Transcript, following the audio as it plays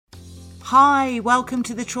Hi, welcome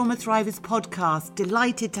to the Trauma Thrivers podcast.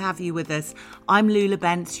 Delighted to have you with us. I'm Lula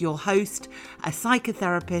Bentz, your host, a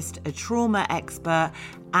psychotherapist, a trauma expert,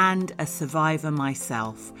 and a survivor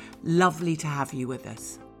myself. Lovely to have you with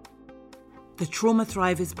us. The Trauma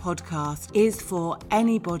Thrivers podcast is for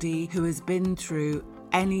anybody who has been through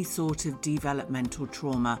any sort of developmental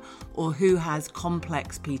trauma or who has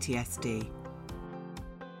complex PTSD.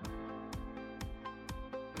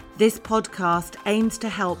 This podcast aims to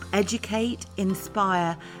help educate,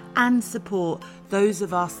 inspire, and support those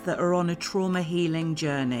of us that are on a trauma healing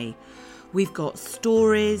journey. We've got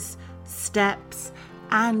stories, steps,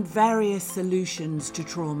 and various solutions to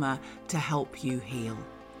trauma to help you heal.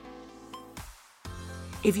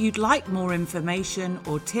 If you'd like more information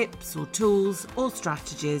or tips or tools or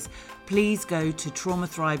strategies, please go to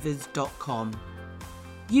traumathrivers.com.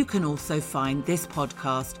 You can also find this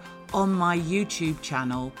podcast on my YouTube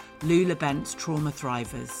channel, Lula Bentz Trauma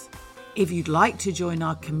Thrivers. If you'd like to join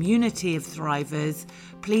our community of thrivers,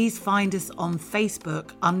 please find us on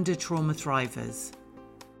Facebook under Trauma Thrivers.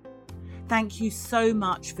 Thank you so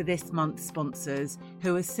much for this month's sponsors,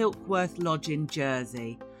 who are Silkworth Lodge in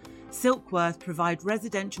Jersey. Silkworth provide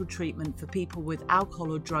residential treatment for people with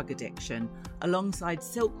alcohol or drug addiction, alongside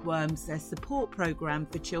Silkworms, their support program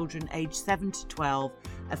for children aged 7 to 12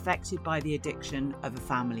 affected by the addiction of a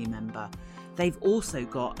family member. They've also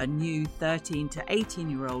got a new 13 to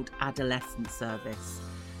 18-year-old adolescent service.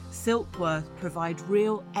 Silkworth provide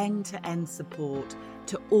real end-to-end support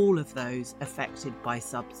to all of those affected by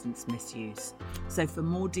substance misuse. So for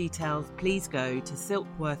more details, please go to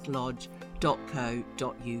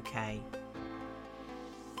silkworthlodge.co.uk.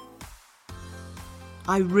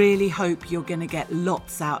 I really hope you're going to get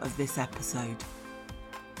lots out of this episode.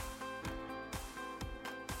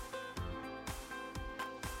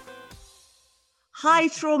 Hi,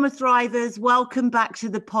 Trauma Thrivers. Welcome back to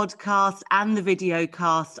the podcast and the video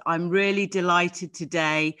cast. I'm really delighted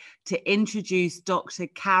today to introduce Dr.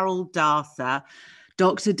 Carol Darcer.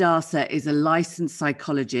 Dr. Darcer is a licensed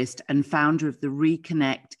psychologist and founder of the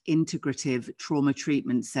Reconnect Integrative Trauma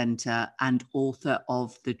Treatment Center and author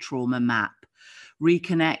of the Trauma Map.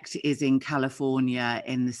 Reconnect is in California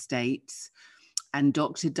in the States, and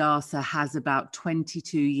Dr. Darcer has about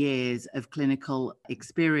 22 years of clinical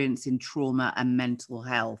experience in trauma and mental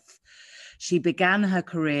health. She began her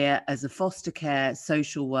career as a foster care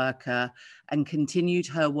social worker and continued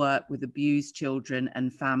her work with abused children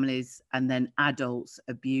and families and then adults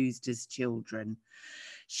abused as children.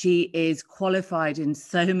 She is qualified in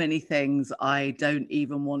so many things. I don't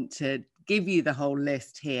even want to give you the whole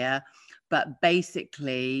list here, but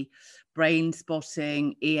basically brain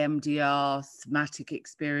spotting, EMDR, somatic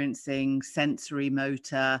experiencing, sensory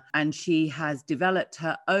motor, and she has developed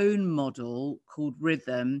her own model called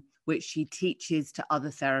Rhythm, which she teaches to other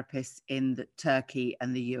therapists in Turkey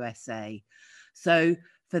and the USA. So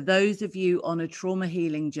for those of you on a trauma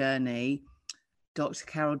healing journey, Dr.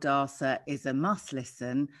 Carol Darcer is a must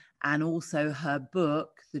listen, and also her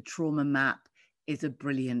book, The Trauma Map, is a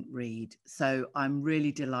brilliant read. So I'm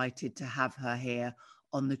really delighted to have her here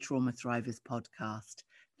on the Trauma Thrivers podcast.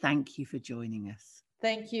 Thank you for joining us.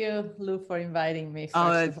 Thank you, Lou, for inviting me. It's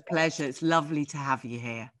a pleasure. It's lovely to have you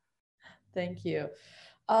here. Thank you.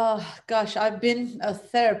 Gosh, I've been a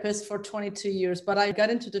therapist for 22 years, but I got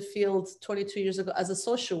into the field 22 years ago as a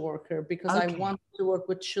social worker because I wanted to work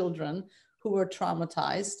with children who were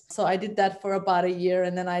traumatized. So I did that for about a year,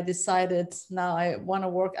 and then I decided now I want to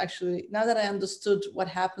work now that I understood what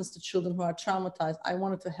happens to children who are traumatized, I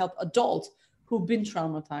wanted to help adults who've been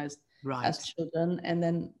traumatized as children, and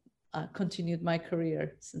then continued my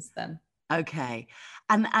career since then. Okay.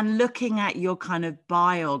 And looking at your kind of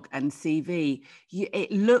biog and CV,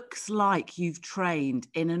 it looks like you've trained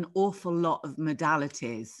in an awful lot of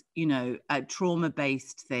modalities,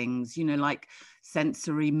 trauma-based things, like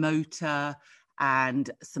sensory motor and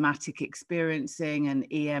somatic experiencing and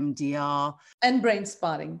EMDR. And brain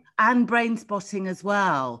spotting. And brain spotting as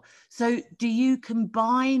well. So do you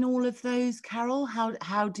combine all of those, Carol?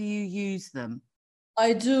 How do you use them?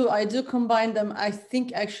 I do combine them. I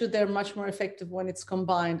think actually they're much more effective when it's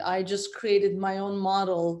combined. I just created my own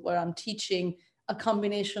model where I'm teaching a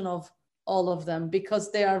combination of all of them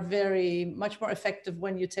because they are very much more effective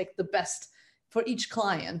when you take the best for each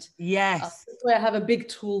client. Yes. That's why I have a big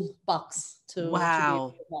toolbox to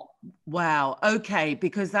Wow. Okay,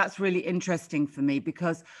 because that's really interesting for me,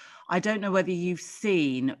 because I don't know whether you've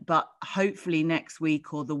seen, but hopefully next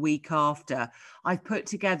week or the week after, I've put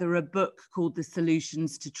together a book called The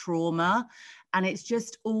Solutions to Trauma. And it's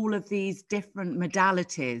just all of these different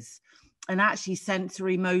modalities and actually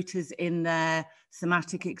sensory motors in there,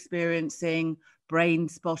 somatic experiencing, brain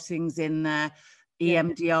spotting's in there,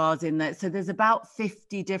 EMDR's in there. So there's about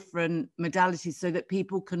 50 different modalities so that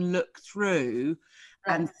people can look through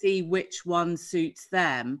and see which one suits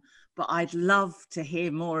them. But I'd love to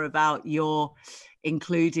hear more about your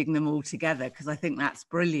including them all together, because I think that's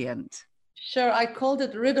brilliant. Sure. I called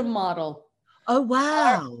it rhythm model. Oh,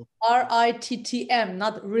 wow. RITTM,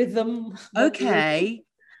 not rhythm. Okay.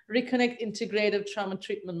 Reconnect Integrative Trauma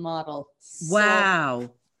Treatment Model.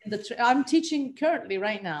 Wow. So I'm teaching currently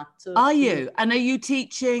right now. Are you? And are you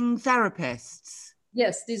teaching therapists?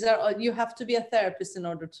 Yes, these are, you have to be a therapist in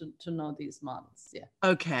order to know these models. Yeah.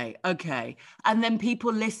 Okay. And then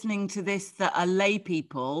people listening to this that are lay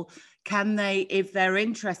people, can they, if they're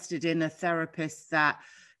interested in a therapist that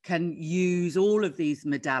can use all of these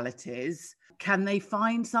modalities, can they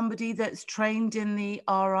find somebody that's trained in the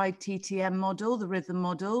RITTM model, the rhythm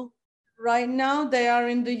model? Right now, they are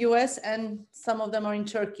in the US and some of them are in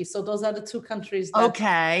Turkey. So those are the two countries.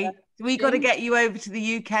 Okay. We got to get you over to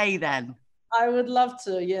the UK then. I would love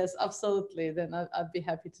to. Yes, absolutely. Then I'd be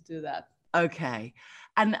happy to do that. Okay.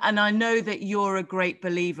 And I know that you're a great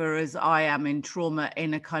believer, as I am, in trauma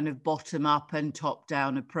in a kind of bottom up and top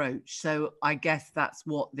down approach. So I guess that's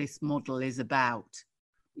what this model is about.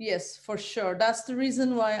 Yes, for sure. That's the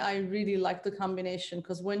reason why I really like the combination,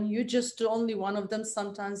 because when you just do only one of them,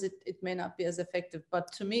 sometimes it may not be as effective.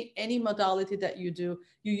 But to me, any modality that you do,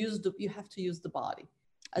 you have to use the body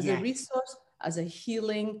as a resource, as a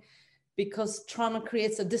healing, because trauma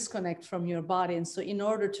creates a disconnect from your body. And so in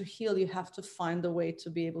order to heal, you have to find a way to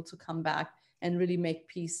be able to come back and really make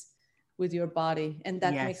peace with your body. And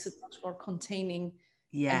that makes it much more containing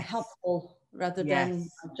and helpful, rather than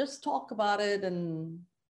just talk about it and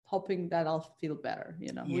hoping that I'll feel better.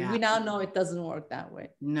 You know, we now know it doesn't work that way.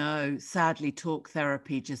 No, sadly, talk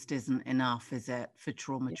therapy just isn't enough, is it, for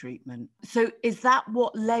trauma treatment? So is that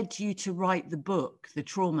what led you to write the book, The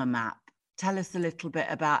Trauma Map? Tell us a little bit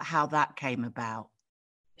about how that came about.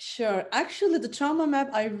 Sure. Actually, the Trauma Map,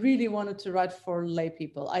 I really wanted to write for lay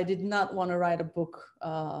people. I did not want to write a book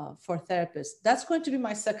for therapists. That's going to be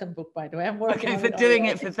my second book, by the way. I'm working on for doing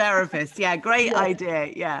it for therapists. Yeah, great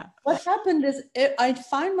idea. Yeah. What happened is I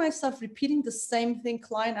find myself repeating the same thing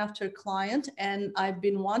client after client, and I've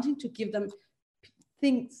been wanting to give them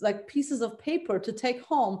things like pieces of paper to take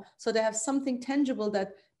home so they have something tangible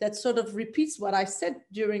that sort of repeats what I said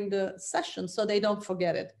during the session so they don't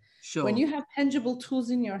forget it. Sure. When you have tangible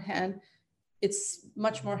tools in your hand, it's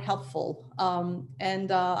much more helpful.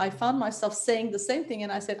 I found myself saying the same thing.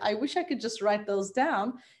 And I said, I wish I could just write those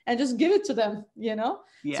down and just give it to them, you know?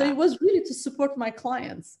 Yeah. So it was really to support my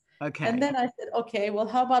clients. Okay. And then I said, okay, well,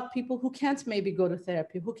 how about people who can't maybe go to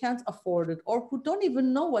therapy, who can't afford it, or who don't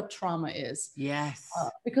even know what trauma is? Yes.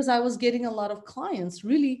 Because I was getting a lot of clients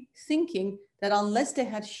really thinking that unless they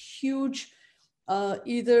had huge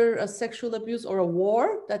either a sexual abuse or a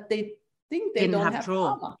war, that they think they don't have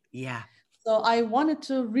trauma. Yeah. So I wanted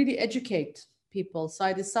to really educate people. So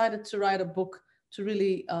I decided to write a book to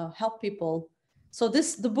really help people. So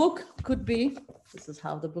the book could be, this is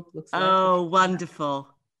how the book looks like. Oh, wonderful.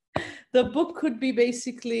 The book could be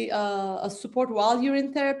basically a support while you're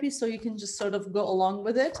in therapy, so you can just sort of go along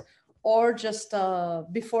with it, or just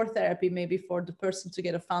before therapy, maybe for the person to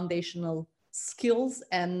get a foundational skills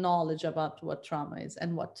and knowledge about what trauma is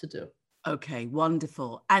and what to do. Okay,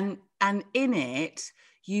 wonderful. And in it,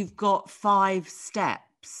 you've got 5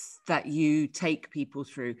 steps that you take people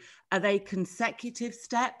through. Are they consecutive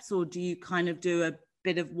steps, or do you kind of do a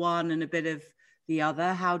bit of one and a bit of the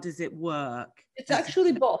other? How does it work? It's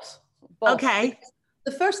actually both. Okay.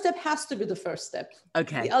 The first step has to be the first step.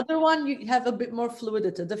 Okay. The other one, you have a bit more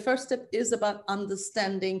fluidity. The first step is about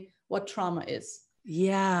understanding what trauma is.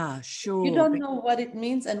 Yeah, sure. You don't know what it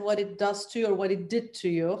means and what it does to you or what it did to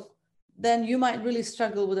you, then you might really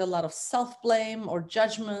struggle with a lot of self-blame or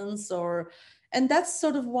judgments, and that's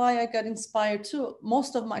sort of why I got inspired too.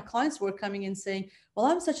 Most of my clients were coming in saying, well,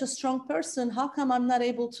 I'm such a strong person. How come I'm not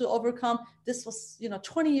able to overcome? This was,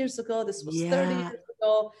 20 years ago. This was 30 years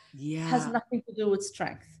ago. Yeah. Has nothing to do with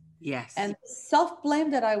strength. Yes. And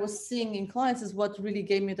self-blame that I was seeing in clients is what really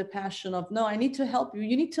gave me the passion of, no, I need to help you.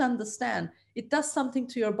 You need to understand. It does something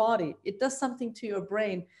to your body. It does something to your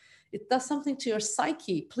brain. It does something to your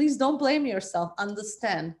psyche. Please don't blame yourself.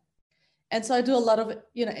 Understand. And so I do a lot of,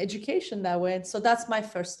 education that way. And so that's my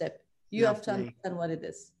first step. You have to understand what it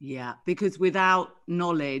is. Yeah, because without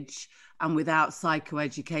knowledge and without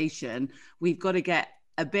psychoeducation, we've got to get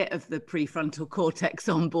a bit of the prefrontal cortex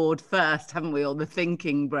on board first, haven't we? Or the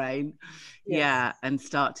thinking brain. Yes. Yeah, and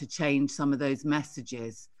start to change some of those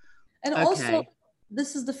messages. And also,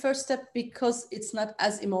 this is the first step because it's not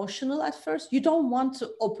as emotional at first. You don't want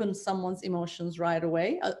to open someone's emotions right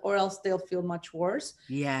away, or else they'll feel much worse.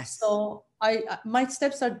 Yes. So my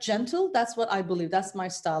steps are gentle. That's what I believe. That's my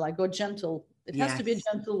style. I go gentle. It has to be a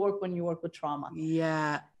gentle work when you work with trauma.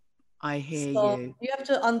 Yeah, I hear so you. You have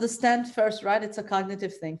to understand first, right? It's a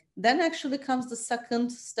cognitive thing. Then actually comes the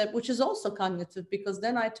second step, which is also cognitive, because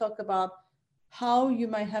then I talk about how you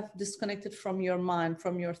might have disconnected from your mind,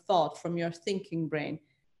 from your thought, from your thinking brain,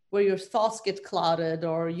 where your thoughts get clouded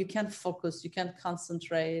or you can't focus, you can't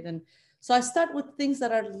concentrate. And so I start with things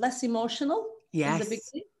that are less emotional in the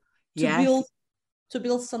beginning to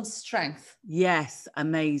build some strength. Yes,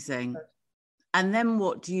 amazing. And then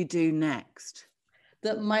what do you do next?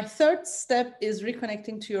 My third step is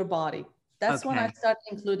reconnecting to your body. That's when I start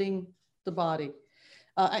including the body.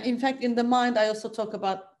 In fact, in the mind, I also talk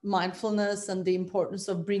about mindfulness and the importance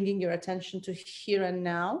of bringing your attention to here and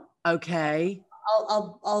now. Okay.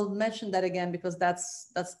 I'll mention that again, because that's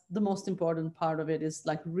the most important part of it, is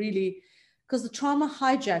like really, because the trauma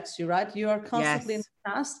hijacks you, right? You are constantly in the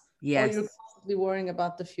past, or you're constantly worrying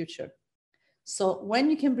about the future. So when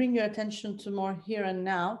you can bring your attention to more here and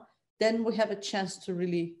now, then we have a chance to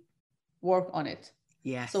really work on it.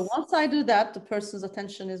 Yes. So once I do that, the person's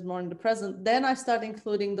attention is more in the present, then I start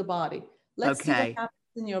including the body. Let's see what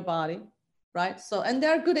happens in your body, right? So, and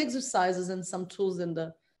there are good exercises and some tools in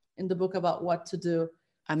the book about what to do.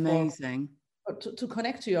 Amazing. To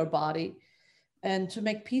connect to your body and to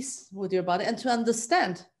make peace with your body and to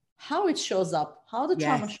understand how it shows up, how the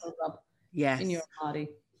trauma shows up in your body.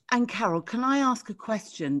 And Carol, can I ask a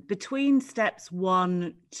question? Between steps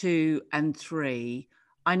 1, 2, and 3,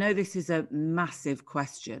 I know this is a massive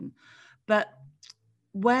question, but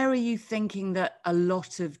where are you thinking that a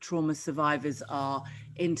lot of trauma survivors are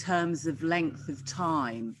in terms of length of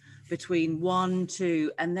time between 1,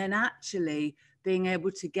 2, and then actually being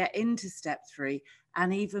able to get into step 3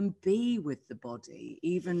 and even be with the body,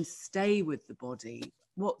 even stay with the body?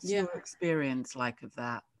 What's your experience like of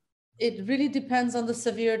that? It really depends on the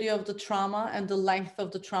severity of the trauma and the length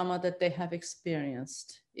of the trauma that they have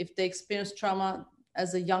experienced. If they experienced trauma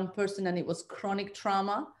as a young person and it was chronic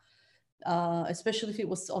trauma, especially if it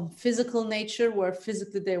was on physical nature, where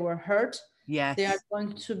physically they were hurt, they are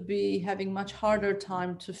going to be having much harder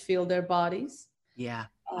time to feel their bodies.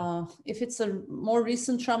 If it's a more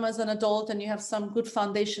recent trauma as an adult and you have some good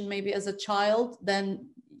foundation, maybe as a child, then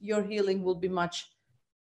your healing will be much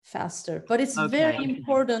faster. But it's very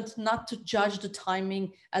important not to judge the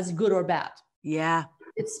timing as good or bad.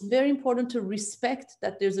 It's very important to respect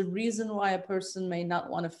that there's a reason why a person may not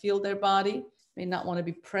want to feel their body, may not want to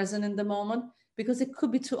be present in the moment, because it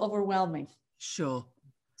could be too overwhelming. Sure.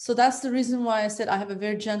 So that's the reason why I said I have a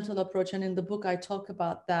very gentle approach. And in the book, I talk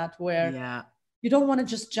about that, where you don't want to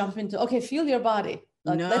just jump into, okay, feel your body.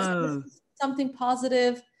 Like, let's do something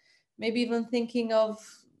positive, maybe even thinking of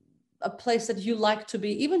a place that you like to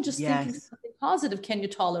be, even just thinking something positive. Can you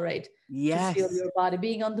tolerate to feel your body,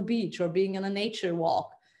 being on the beach or being on a nature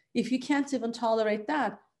walk? If you can't even tolerate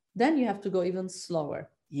that, then you have to go even slower.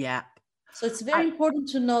 So it's very important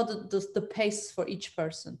to know the pace for each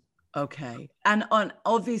person. Okay. And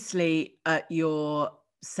obviously at your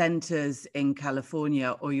centers in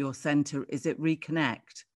California, or your center, is it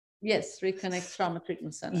Reconnect? Yes, Reconnect Trauma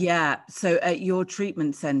Treatment Center. So at your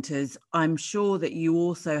treatment centers, I'm sure that you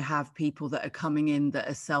also have people that are coming in that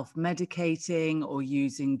are self-medicating or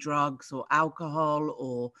using drugs or alcohol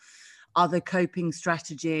or other coping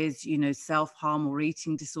strategies, you know, self-harm or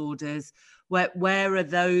eating disorders. Where are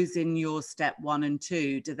those in your step 1 and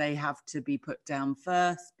 2? Do they have to be put down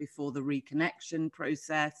first before the reconnection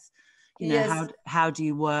process? You know, how do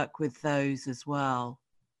you work with those as well?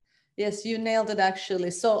 Yes, you nailed it,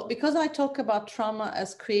 actually. So because I talk about trauma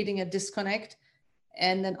as creating a disconnect,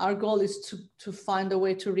 and then our goal is to find a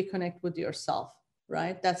way to reconnect with yourself,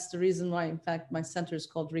 right? That's the reason why, in fact, my center is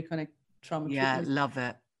called Reconnect Trauma Treatment. Love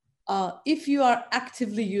it. If you are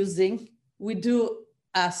actively using, we do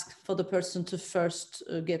ask for the person to first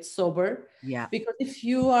get sober. Because if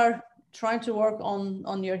you are trying to work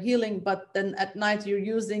on your healing, but then at night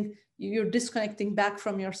you're disconnecting back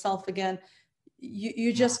from yourself again,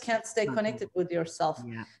 you just can't stay connected with yourself.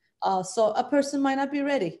 So a person might not be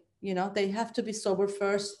ready. You know, they have to be sober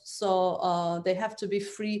first. So they have to be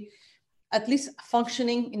free, at least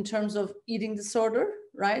functioning in terms of eating disorder,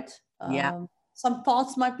 right? Some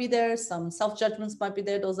thoughts might be there, some self-judgments might be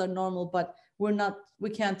there. Those are normal, but we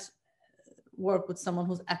can't work with someone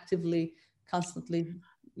who's actively, constantly,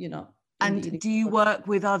 you know. And do you work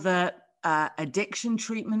with other addiction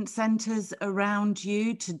treatment centers around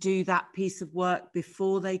you to do that piece of work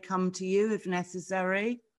before they come to you if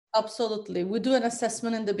necessary? Absolutely. We do an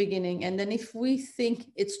assessment in the beginning. And then if we think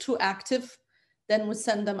it's too active, then we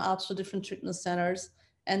send them out to different treatment centers.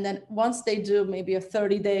 And then once they do maybe a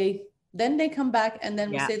 30-day, then they come back and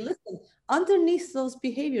then we say, listen, underneath those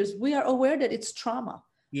behaviors, we are aware that it's trauma.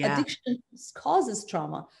 Addiction causes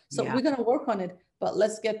trauma. So we're going to work on it, but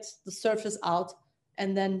let's get the surface out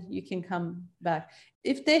and then you can come back.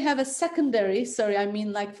 If they have a secondary,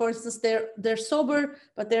 like for instance, they're sober,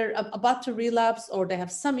 but they're about to relapse, or they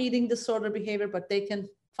have some eating disorder behavior, but they can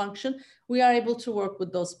function, we are able to work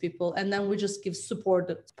with those people. And then we just give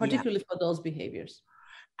support, particularly for those behaviors.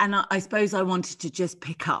 And I suppose I wanted to just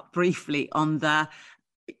pick up briefly on the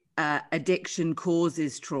addiction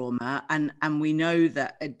causes trauma. And we know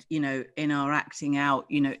that, in our acting out,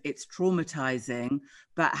 it's traumatizing,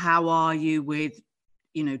 but how are you with,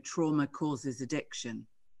 trauma causes addiction?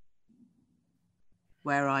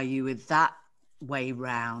 Where are you with that way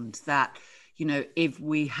round? That, if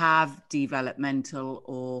we have developmental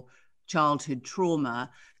or childhood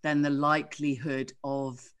trauma, then the likelihood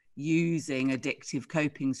of using addictive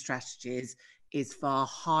coping strategies is far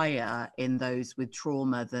higher in those with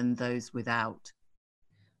trauma than those without.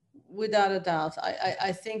 Without a doubt.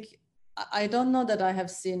 I think, I don't know that I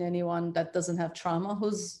have seen anyone that doesn't have trauma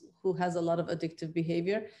who has a lot of addictive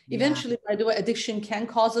behavior. Eventually, by the way, addiction can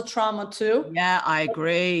cause a trauma too. Yeah, I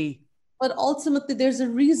agree. But ultimately, there's a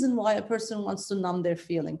reason why a person wants to numb their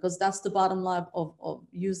feeling, because that's the bottom line of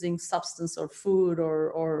using substance or food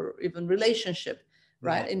or even relationship,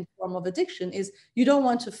 right? In form of addiction is you don't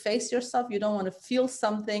want to face yourself. You don't want to feel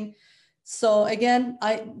something. So again,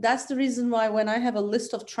 that's the reason why when I have a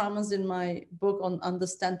list of traumas in my book on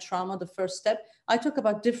Understand Trauma, the first step, I talk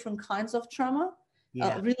about different kinds of trauma.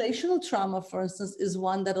 Relational trauma, for instance, is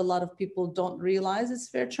one that a lot of people don't realize is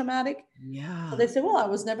very traumatic. So they say, well, I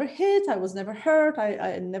was never hit. I was never hurt.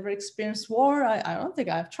 I never experienced war. I don't think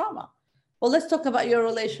I have trauma. Well, let's talk about your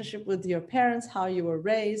relationship with your parents, how you were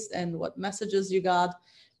raised and what messages you got,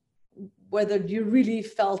 whether you really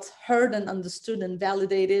felt heard and understood and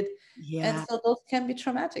validated. And so those can be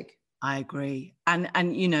traumatic. I agree. And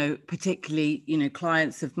particularly,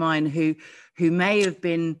 clients of mine who may have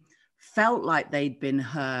felt like they'd been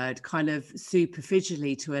heard kind of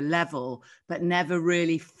superficially to a level, but never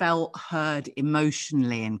really felt heard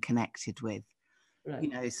emotionally and connected with.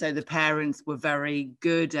 Right. So the parents were very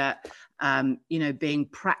good at, being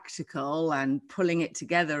practical and pulling it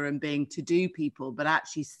together and being to-do people, but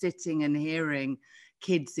actually sitting and hearing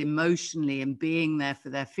kids emotionally and being there for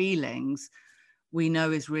their feelings, we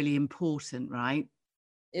know is really important, right?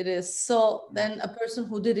 It is. So then a person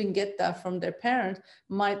who didn't get that from their parent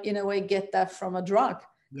might in a way get that from a drug,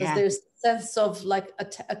 because there's a sense of like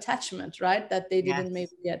attachment, right? That they didn't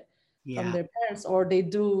maybe get from their parents, or they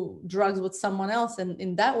do drugs with someone else. And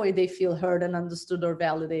in that way they feel heard and understood or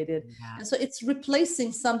validated. And so it's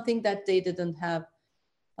replacing something that they didn't have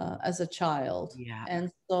as a child. And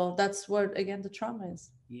so that's where, again, the trauma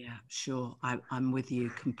is. Yeah, sure. I'm with you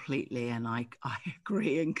completely. And I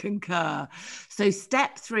agree and concur. So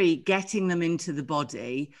step 3, getting them into the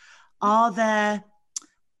body. Are there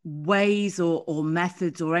ways or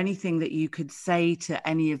methods or anything that you could say to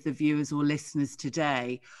any of the viewers or listeners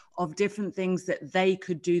today of different things that they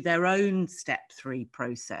could do their own step 3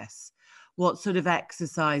 process? What sort of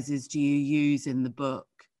exercises do you use in the book?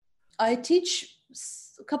 I teach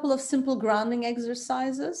a couple of simple grounding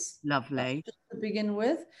exercises. Lovely. Just to begin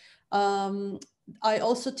with. I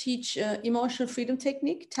also teach emotional freedom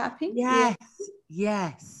technique, tapping.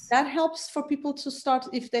 Yes. That helps for people to start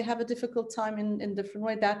if they have a difficult time in different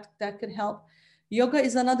way. That could help. Yoga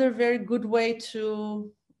is another very good way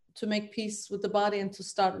to make peace with the body and to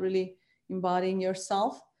start really embodying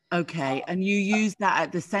yourself. Okay, and you use that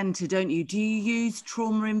at the center, don't you? Do you use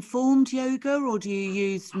trauma-informed yoga or do you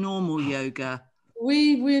use normal yoga?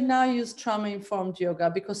 We now use trauma-informed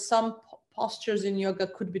yoga because some postures in yoga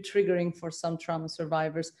could be triggering for some trauma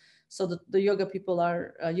survivors. So the yoga people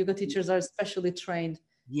yoga teachers are especially trained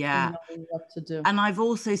in knowing what to do. And I've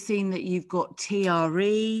also seen that you've got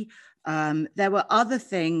TRE. There were other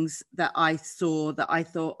things that I saw that I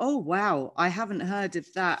thought, oh, wow, I haven't heard of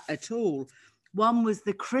that at all. One was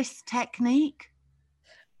the CRIS technique.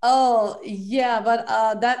 Oh, yeah, but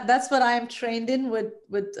that's what I'm trained in with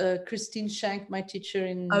Christine Schenk, my teacher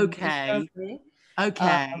in Germany.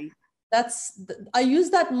 I use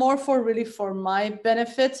that more for my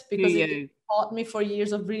benefit because it taught me for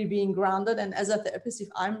years of really being grounded. And as a therapist, if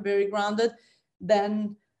I'm very grounded,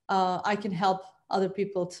 then I can help other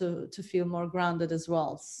people to feel more grounded as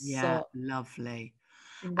well. So, lovely.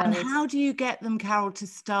 And how do you get them, Carol, to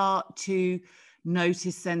start to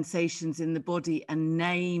notice sensations in the body and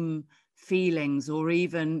name feelings or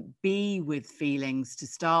even be with feelings to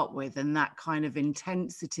start with, and that kind of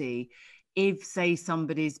intensity, if, say,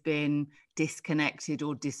 somebody's been disconnected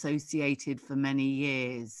or dissociated for many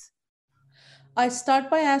years? I start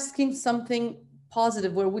by asking something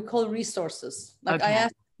positive, where we call resources. Like, I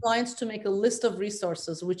ask clients to make a list of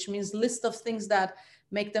resources, which means list of things that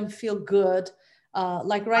make them feel good.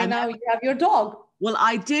 Like right now, you have your dog. Well,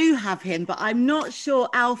 I do have him, but I'm not sure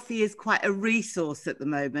Alfie is quite a resource at the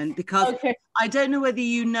moment, because I don't know whether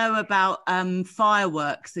you know about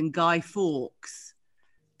fireworks and Guy Fawkes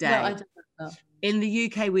Day. No, I don't know. In the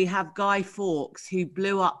UK, we have Guy Fawkes, who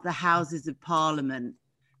blew up the Houses of Parliament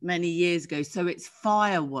many years ago. So it's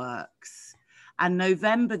fireworks. And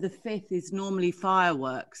November the 5th is normally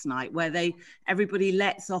fireworks night, where everybody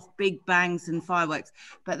lets off big bangs and fireworks,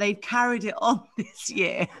 but they've carried it on this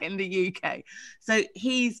year in the UK. So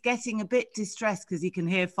he's getting a bit distressed because he can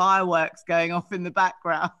hear fireworks going off in the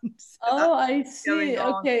background. So oh, I see.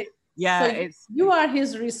 Okay. Yeah, so you are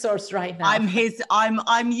his resource right now.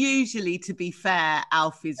 I'm usually, to be fair,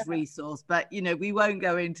 Alfie's resource, but you know, we won't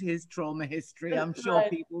go into his trauma history. I'm sure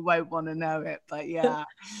people won't want to know it, but yeah.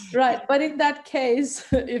 Right. But in that case,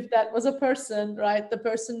 if that was a person, right, the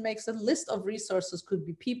person makes a list of resources, could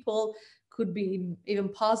be people, could be even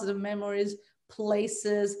positive memories,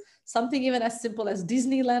 places, something even as simple as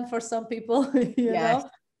Disneyland for some people, you know.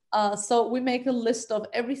 So we make a list of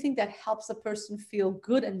everything that helps a person feel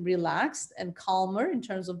good and relaxed and calmer in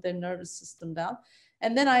terms of their nervous system down.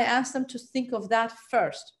 And then I ask them to think of that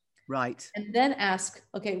first. Right. And then ask,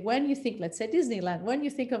 okay, when you think, let's say Disneyland, when you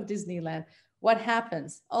think of Disneyland, what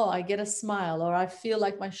happens? Oh, I get a smile, or I feel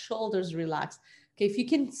like my shoulders relax. Okay, if you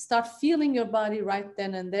can start feeling your body right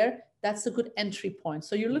then and there, that's a good entry point.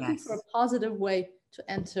 So you're looking for a positive way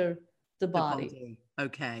to enter the body.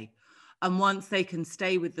 Okay. And once they can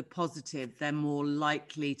stay with the positive, they're more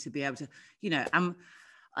likely to be able to, you know,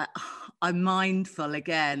 I'm mindful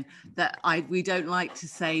again that we don't like to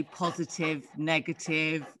say positive,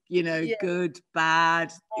 negative, you know, good,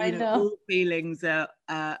 bad, you know, all feelings are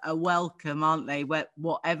welcome, aren't they?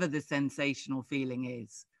 Whatever the sensational feeling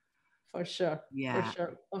is. For sure. Yeah. For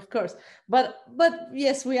sure. Of course. But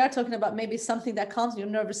yes, we are talking about maybe something that calms your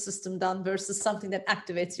nervous system down versus something that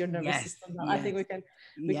activates your nervous system down. I think we can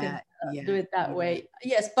do it that way.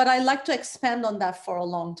 Yes. But I like to expand on that for a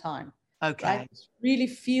long time. Okay. Right? Really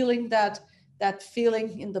feeling that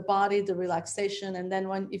feeling in the body, the relaxation. And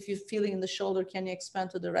then if you're feeling in the shoulder, can you expand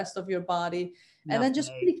to the rest of your body? And then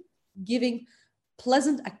just really giving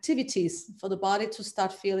pleasant activities for the body to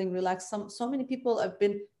start feeling relaxed. So many people have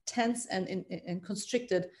been tense and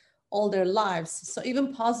constricted all their lives. So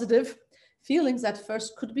even positive feelings at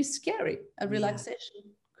first could be scary. A relaxation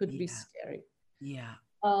could be scary. Yeah.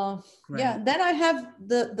 Then I have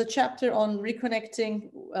the chapter on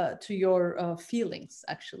reconnecting to your feelings,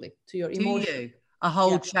 actually, to your emotions. Do you? A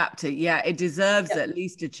whole chapter? Yeah, it deserves at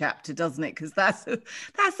least a chapter, doesn't it? Because that's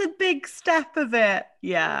a big step of it.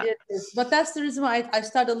 Yeah. It is. But that's the reason why I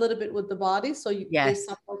start a little bit with the body. So there's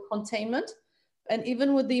some more containment. And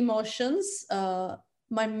even with the emotions,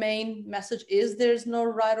 my main message is there's no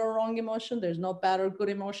right or wrong emotion. There's no bad or good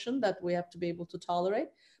emotion that we have to be able to tolerate.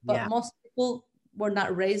 But most people were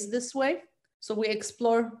not raised this way. So we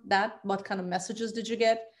explore that. What kind of messages did you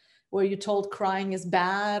get? Were you told crying is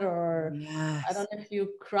bad? Or I don't know, if you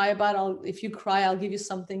cry I'll give you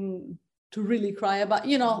something to really cry about,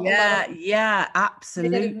 you know.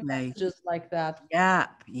 Absolutely. Just like that. Yeah.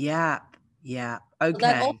 Okay. So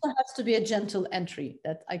that also has to be a gentle entry.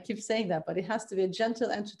 That I keep saying that, but it has to be a gentle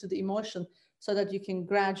entry to the emotion so that you can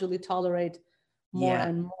gradually tolerate more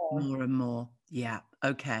and more. More and more. Yeah.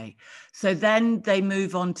 Okay. So then they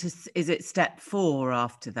move on to, is it step 4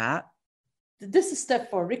 after that? This is step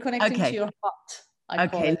 4, reconnecting to your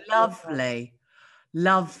heart. Okay,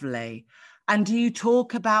 lovely. And do you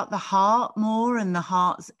talk about the heart more and the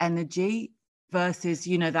heart's energy versus,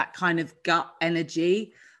 you know, that kind of gut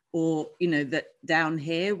energy, or, you know, that down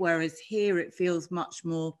here, whereas here it feels much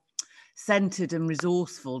more centered and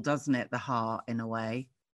resourceful, doesn't it? The heart, in a way.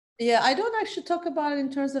 Yeah, I don't actually talk about it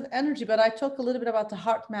in terms of energy, but I talk a little bit about the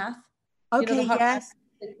heart math. Okay, you know, the heart math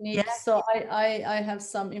technique. Yes. So I have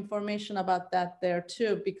some information about that there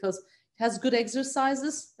too, because it has good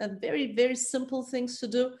exercises and very, very simple things to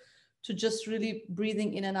do, to just really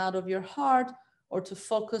breathing in and out of your heart, or to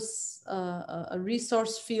focus a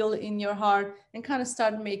resource field in your heart and kind of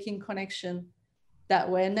start making connection that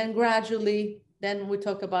way. And then gradually, then we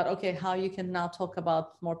talk about, okay, how you can now talk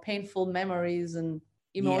about more painful memories and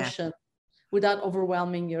emotion without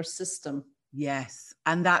overwhelming your system. Yes.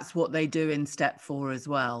 And that's what they do in step 4 as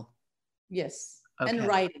well. Yes. Okay. And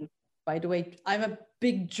writing, by the way. I'm a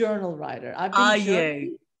big journal writer. I've Are been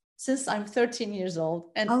you? since I'm 13 years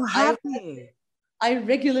old. And Oh, have you? I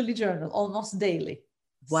regularly journal almost daily.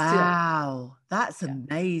 Wow, that's Yeah.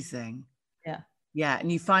 amazing. Yeah. Yeah,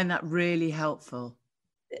 and you find that really helpful.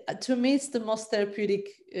 To me, it's the most therapeutic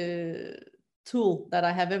tool that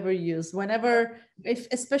I have ever used. Whenever,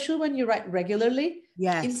 especially when you write regularly,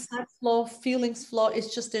 Yes. insight flow, feelings flow.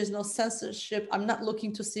 It's just there's no censorship. I'm not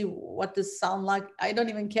looking to see what this sound like. I don't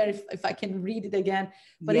even care if I can read it again.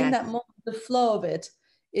 But in that moment, the flow of it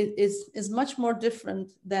is much more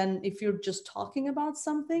different than if you're just talking about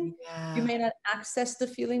something. Yeah. You may not access the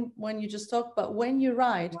feeling when you just talk, but when you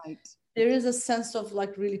write, there is a sense of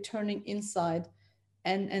like really turning inside.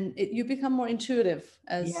 And you become more intuitive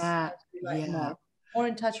as you write more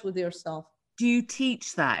in touch with yourself. Do you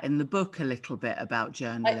teach that in the book a little bit about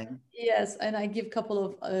journaling? Yes, and I give a couple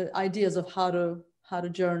of ideas of how to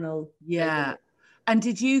journal. Yeah. Regularly. And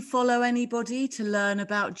did you follow anybody to learn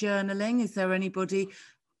about journaling? Is there anybody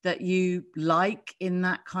that you like in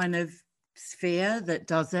that kind of sphere that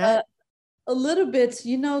does it? A little bit.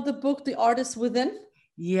 You know the book, The Artist Within?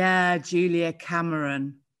 Yeah, Julia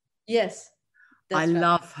Cameron. Yes. I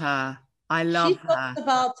love her. I love her. She talks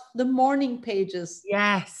about the morning pages.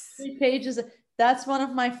 Yes. 3 pages. That's one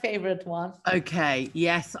of my favorite ones. Okay.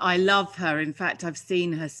 Yes, I love her. In fact, I've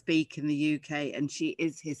seen her speak in the UK and she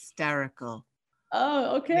is hysterical.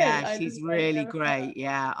 Oh, okay. Yeah, she's really great.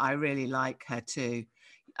 Yeah, I really like her too.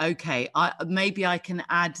 Okay, maybe I can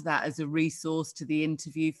add that as a resource to the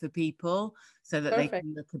interview for people so that they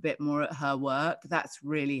can look a bit more at her work. That's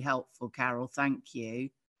really helpful, Carol. Thank you.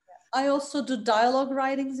 I also do dialogue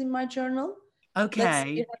writings in my journal. Okay.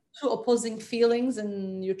 You have 2 opposing feelings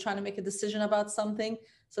and you're trying to make a decision about something.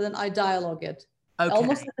 So then I dialogue it. Okay.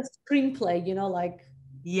 Almost like a screenplay, you know, like.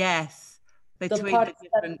 Yes. Between the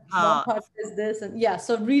different parts. One part is this. And yeah,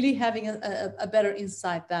 so really having a better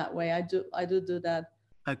insight that way. I do that.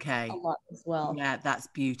 Okay. A lot as well. Yeah, that's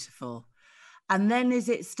beautiful. And then is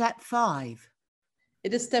it step 5?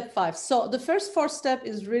 It is step 5. So the first 4 step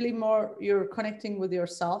is really more you're connecting with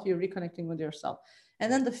yourself, you're reconnecting with yourself.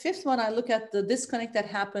 And then the 5th one, I look at the disconnect that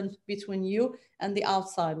happened between you and the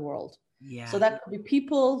outside world. Yeah. So that could be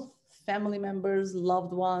people, family members,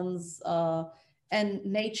 loved ones, and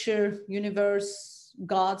nature, universe,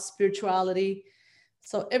 God, spirituality.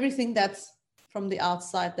 So everything that's from the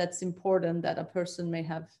outside that's important that a person may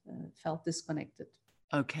have felt disconnected.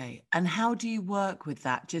 Okay. And how do you work with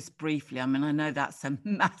that? Just briefly. I mean, I know that's a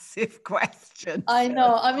massive question. I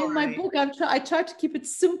know. I mean, my book, I try to keep it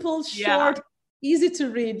simple, short, easy to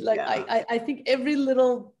read. Like I think every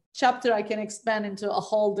little chapter I can expand into a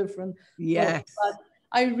whole different book. But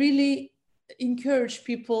I really encourage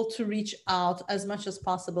people to reach out as much as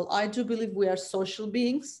possible. I do believe we are social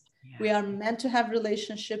beings. We are meant to have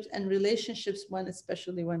relationships, and relationships,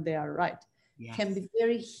 especially when they are right, can be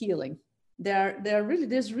very healing.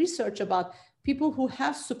 There's research about people who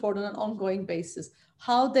have support on an ongoing basis,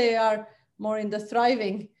 how they are more in the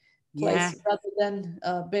thriving place rather than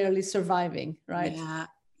barely surviving, right?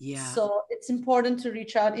 Yeah. So it's important to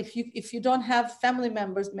reach out. If you don't have family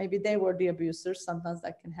members, maybe they were the abusers. Sometimes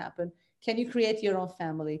that can happen. Can you create your own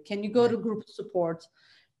family? Can you go to group support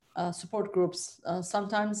groups?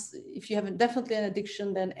 Sometimes if you have definitely an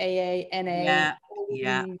addiction, then AA, NA,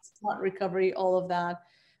 Smart Recovery, all of that.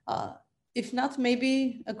 If not,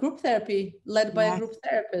 maybe a group therapy led by a group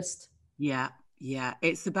therapist. Yeah.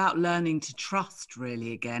 It's about learning to trust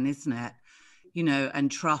really again, isn't it? You know, and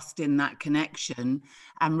trust in that connection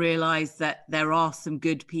and realize that there are some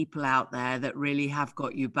good people out there that really have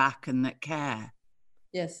got you back and that care.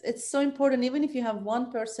 Yes, it's so important. Even if you have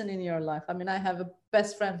one person in your life. I mean, I have a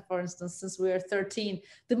best friend, for instance, since we were 13.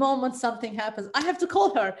 The moment something happens, I have to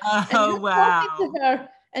call her. Oh, wow. Talking to her.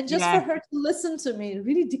 And just for her to listen to me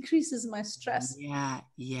really decreases my stress. A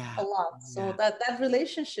lot. So that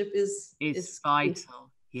relationship is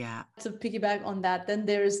vital. Yeah. To piggyback on that, then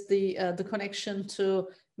there's the connection to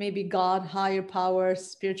maybe God, higher power,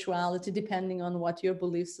 spirituality, depending on what your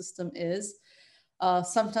belief system is.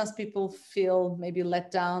 Sometimes people feel maybe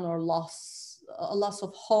let down or a loss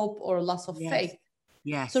of hope or a loss of faith.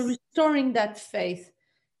 Yes. So restoring that faith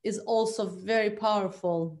is also very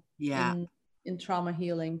powerful. In trauma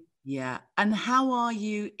healing. Yeah. And how are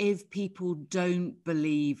you if people don't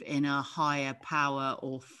believe in a higher power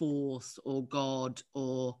or force or God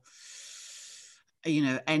or, you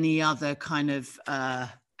know, any other kind of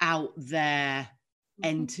out there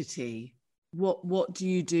entity? What do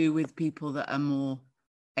you do with people that are more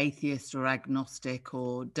atheist or agnostic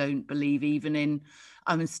or don't believe even in,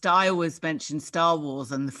 I mean, Style was mentioned Star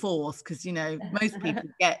Wars and the Force, because, you know, most people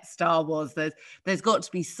get Star Wars. There's got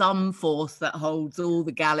to be some force that holds all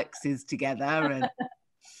the galaxies together, and,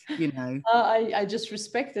 you know. I just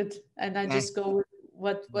respect it, and I just go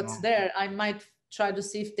with what's there. I might try to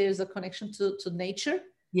see if there's a connection to nature.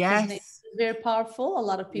 Yes. Nature is very powerful. A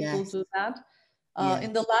lot of people do that.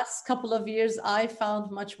 In the last couple of years, I found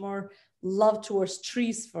much more love towards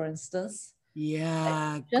trees, for instance.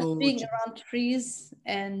 Just gorgeous. Being around trees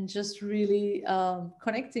and just really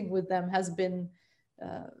connecting with them has been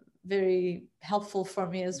very helpful for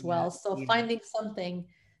me as well. So finding something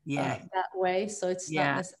that way. So it's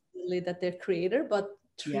not necessarily that they're creator, but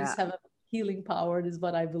trees have a healing power, is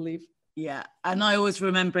what I believe. Yeah. And I always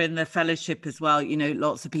remember in the fellowship as well, you know,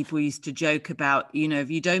 lots of people used to joke about, you know,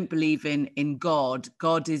 if you don't believe in God,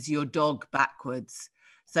 God is your dog backwards.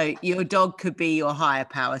 So your dog could be your higher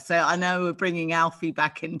power. So I know we're bringing Alfie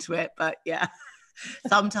back into it, but yeah,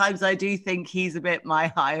 sometimes I do think he's a bit my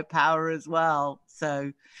higher power as well.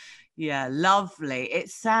 So yeah, lovely. It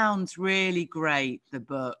sounds really great, the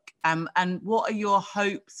book. And what are your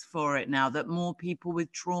hopes for it now, that more people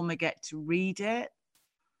with trauma get to read it?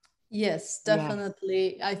 Yes,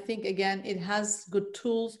 definitely. Yes. I think, again, it has good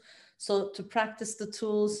tools. So to practice the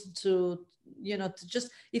tools, to, you know, to just,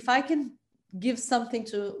 if I can give something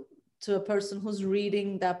to a person who's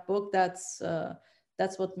reading that book, that's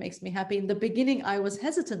what makes me happy. In the beginning, I was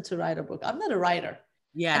hesitant to write a book. I'm not a writer.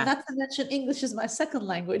 Yeah. And not to mention, English is my second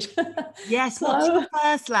language. Yes. So, what's your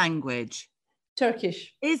first language?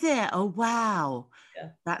 Turkish. Is it? Oh, wow. Yeah.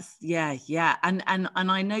 That's, yeah. And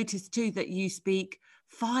I noticed too that you speak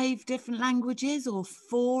 5 different languages, or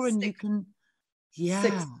 4, and 6. You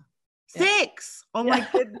can, 6. Oh my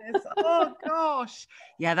goodness. Oh gosh.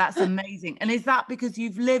 Yeah, that's amazing. And is that because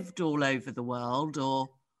you've lived all over the world, or?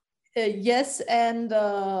 Yes, and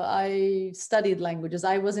I studied languages.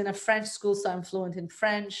 I was in a French school, so I'm fluent in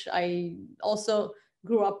French. I also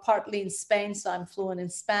grew up partly in Spain, so I'm fluent in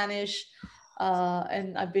Spanish.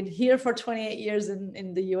 And I've been here for 28 years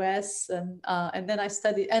in the US, and then I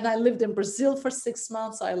studied, and I lived in Brazil for 6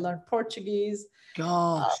 months. So I learned Portuguese.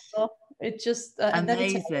 Gosh, so it just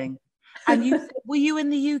amazing. And were you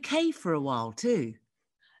in the UK for a while too?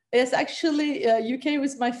 Yes, actually, UK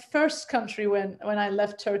was my first country when I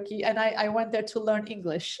left Turkey, and I went there to learn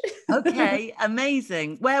English. Okay,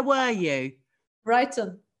 amazing. Where were you?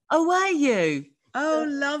 Brighton. Oh, were you? Oh,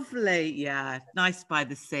 lovely. Yeah, nice by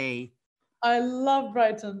the sea. I love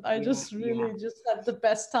Brighton. I just really just had the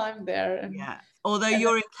best time there. And, although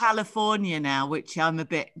you're in California now, which I'm a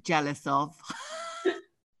bit jealous of.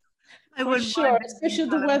 For sure, especially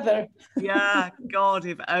the weather. Yeah, God,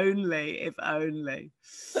 if only.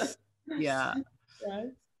 Yeah.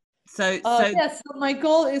 Right. So my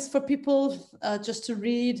goal is for people just to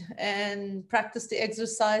read and practice the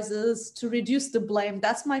exercises to reduce the blame.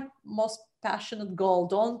 That's my most passionate goal.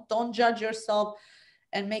 Don't judge yourself,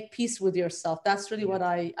 and make peace with yourself. That's really what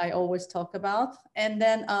I always talk about. And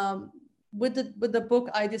then with the book,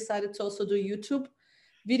 I decided to also do YouTube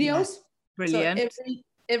videos. Brilliant. So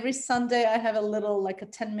every Sunday, I have a little, like a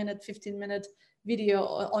 10-minute, 15-minute video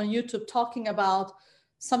on YouTube talking about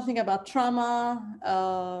something about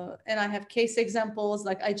trauma. And I have case examples.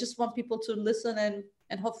 Like, I just want people to listen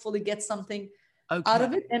and hopefully get something out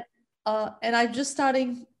of it. And I'm just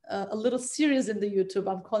starting a little series in the YouTube.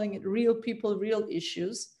 I'm calling it Real People, Real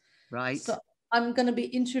Issues. Right. So I'm going to be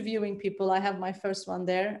interviewing people. I have my first one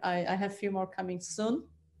there. I have a few more coming soon.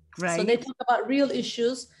 Great. So they talk about real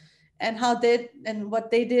issues and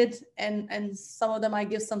what they did. And some of them I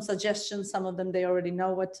give some suggestions. Some of them they already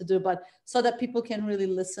know what to do, but so that people can really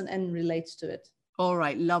listen and relate to it. All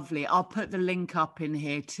right, lovely. I'll put the link up in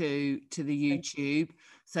here to the YouTube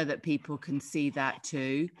so that people can see that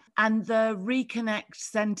too. And the Reconnect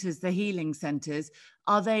centers, the healing centers,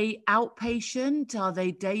 are they outpatient? Are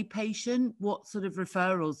they day patient? What sort of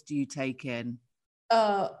referrals do you take in?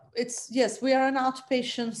 Yes, we are an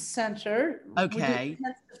outpatient center. Okay. We do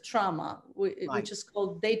intensive trauma, which is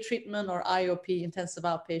called day treatment, or IOP, intensive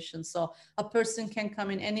outpatient. So a person can come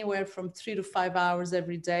in anywhere from 3 to 5 hours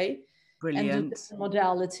every day. Brilliant. And do different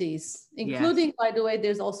modalities, including, by the way,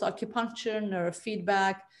 there's also acupuncture,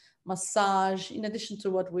 neurofeedback, massage, in addition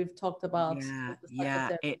to what we've talked about.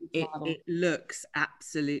 It looks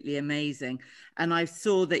absolutely amazing. And I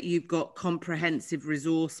saw that you've got comprehensive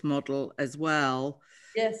resource model as well.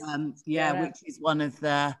 Yes. Which is one of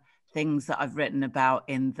the things that I've written about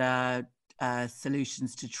in the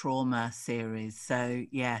Solutions to Trauma series. So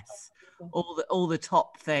yes, all the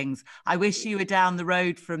top things. I wish you were down the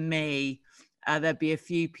road from me there'd be a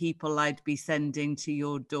few people I'd be sending to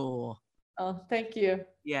your door. Oh, thank you.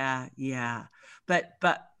 Yeah. But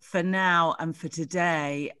for now and for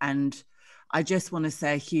today, and I just want to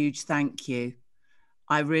say a huge thank you.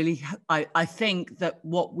 I think that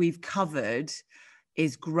what we've covered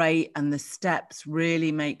is great and the steps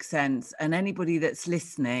really make sense. And anybody that's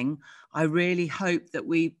listening, I really hope that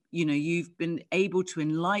you've been able to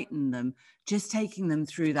enlighten them, just taking them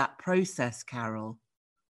through that process, Carol.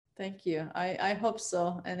 Thank you. I hope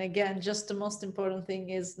so. And again, just the most important thing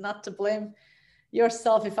is not to blame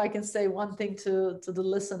yourself, if I can say one thing to the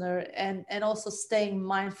listener, and also staying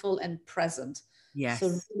mindful and present. Yes.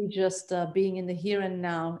 So really just being in the here and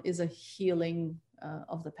now is a healing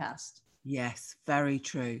of the past. Yes, very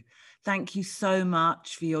true. Thank you so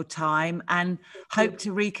much for your time, and hope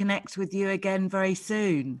to reconnect with you again very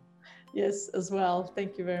soon. Yes, as well.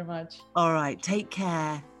 Thank you very much. All right. Take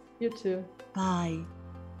care. You too. Bye.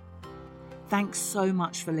 Thanks so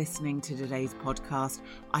much for listening to today's podcast.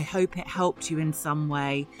 I hope it helped you in some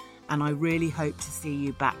way, and I really hope to see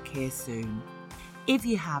you back here soon. If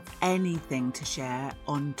you have anything to share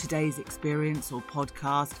on today's experience or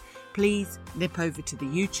podcast, please nip over to the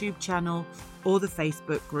YouTube channel or the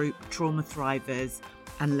Facebook group Trauma Thrivers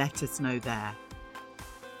and let us know there.